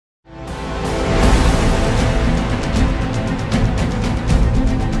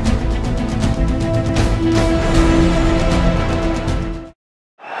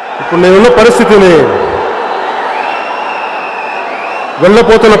నేనున్న పరిస్థితిని,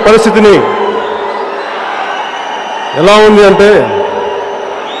 వెళ్ళపోతున్న పరిస్థితిని ఎలా ఉంది అంటే,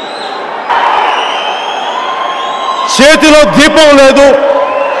 చేతిలో దీపం లేదు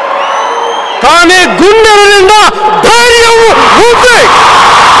కానీ గుండెల నిండా ధైర్యం ఉంది.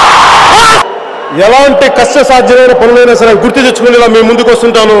 ఎలాంటి కష్టసాధ్యమైన పనులైనా సరే గుర్తు తెచ్చుకునేలా మేము ముందుకు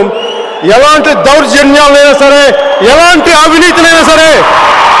వస్తుంటాను. ఎలాంటి దౌర్జన్యాలైనా సరే, ఎలాంటి అవినీతినైనా సరే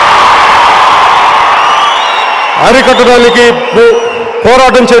అరికట్టడానికి,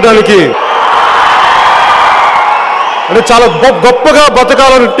 పోరాటం చేయడానికి, అంటే చాలా గొప్పగా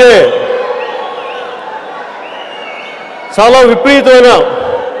బతకాలంటే చాలా విపరీతమైన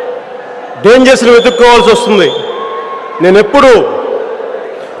డేంజర్స్ని వెతుక్కోవాల్సి వస్తుంది. నేను ఎప్పుడు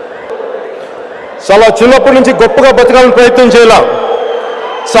చాలా చిన్నప్పటి నుంచి గొప్పగా బతకాలని ప్రయత్నం చేయాల.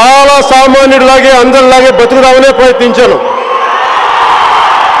 చాలా సామాన్యుడిలాగే అందరిలాగే బతుకుదామనే ప్రయత్నించాను.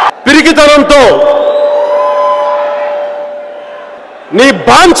 పిరికితనంతో నీ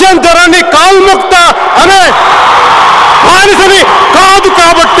బాంఛంతరాన్ని కాల్ముక్త అనే బానిసని కాదు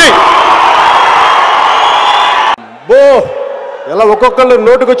కాబట్టి ఎలా ఒక్కొక్కళ్ళు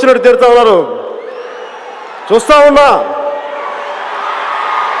నోటికి వచ్చినట్టు తిడతా ఉన్నారు. చూస్తా ఉన్నా.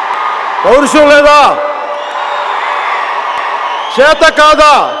 పౌరుషం లేదా? చేత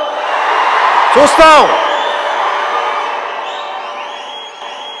కాదా? చూస్తాం,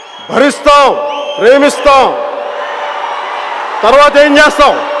 భరిస్తాం, ప్రేమిస్తాం, తర్వాత ఏం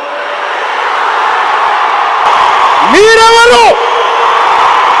చేస్తాం? మీరెవరు?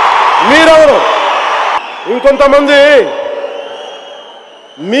 ఇంకొంతమంది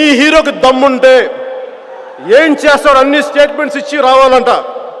మీ హీరోకి దమ్ముంటే ఏం చేస్తాడు అన్ని స్టేట్మెంట్స్ ఇచ్చి రావాలంట.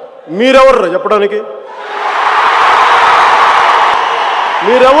 మీరెవరు చెప్పడానికి?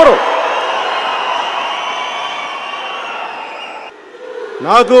 మీరెవరు?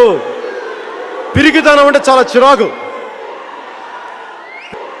 నాకు పిరికితనం అంటే చాలా చిరాకు.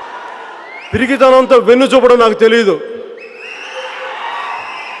 పిరికితనంతో వెన్ను చూపడం నాకు తెలియదు.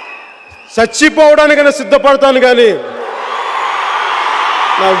 చచ్చిపోవడానికైనా సిద్ధపడతాను కానీ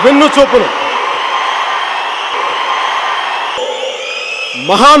నా వెన్ను చూపును.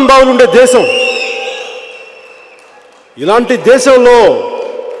 మహానుభావులు ఉండే దేశం. ఇలాంటి దేశంలో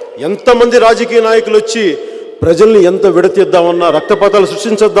ఎంతమంది రాజకీయ నాయకులు వచ్చి ప్రజల్ని ఎంత విడతీద్దామన్నా, రక్తపాతాలు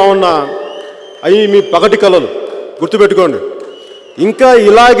సృష్టించేద్దామన్నా అవి మీ పగటి కలలు. గుర్తుపెట్టుకోండి. ఇంకా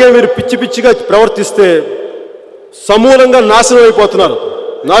ఇలాగే మీరు పిచ్చి పిచ్చిగా ప్రవర్తిస్తే సమూలంగా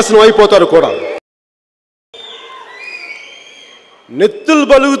నాశనం అయిపోతారు కూడా. నెత్తులు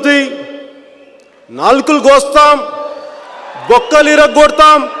బలుగుతాయి, నాలుకలు కోస్తాం, బొక్కలు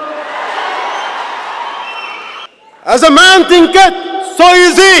ఇరగొడతాం. As a man thinketh, so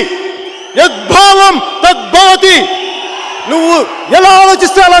is he. యద్భావం తద్భవతి. నువ్వు ఎలా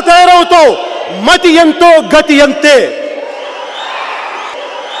ఆలోచిస్తే అలా తయారవుతావు. మతి ఎంతో గతి అంతే.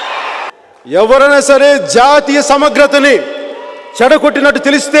 ఎవరైనా సరే జాతీయ సమగ్రతని చెడగొట్టినట్టు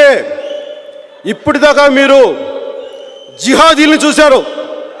తెలిస్తే, ఇప్పటిదాకా మీరు జిహాదీలను చూశారు,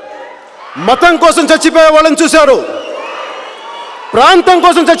 మతం కోసం చచ్చిపోయే వాళ్ళని చూశారు, ప్రాంతం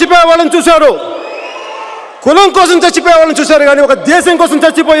కోసం చచ్చిపోయే వాళ్ళని చూశారు, కులం కోసం చచ్చిపోయే వాళ్ళని చూశారు. కానీ ఒక దేశం కోసం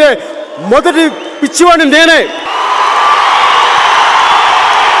చచ్చిపోయే మొదటి పిచ్చివాడిని నేనే.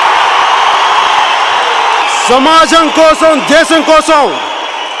 సమాజం కోసం, దేశం కోసం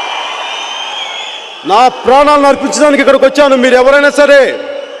నా ప్రాణాలను అర్పించడానికి ఇక్కడికి వచ్చాను. మీరు ఎవరైనా సరే,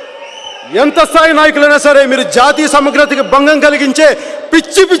 ఎంత స్థాయి నాయకులైనా సరే, మీరు జాతీయ సమగ్రతకి భంగం కలిగించే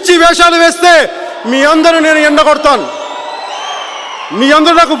పిచ్చి పిచ్చి వేషాలు వేస్తే మీ అందరూ నేను ఎండగొడతాను. మీ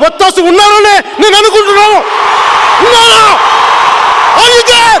అందరూ నాకు వత్తాసు ఉన్నారనే నేను అనుకుంటున్నాను. ఉన్నారా? Are you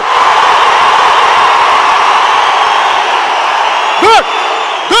there? Good.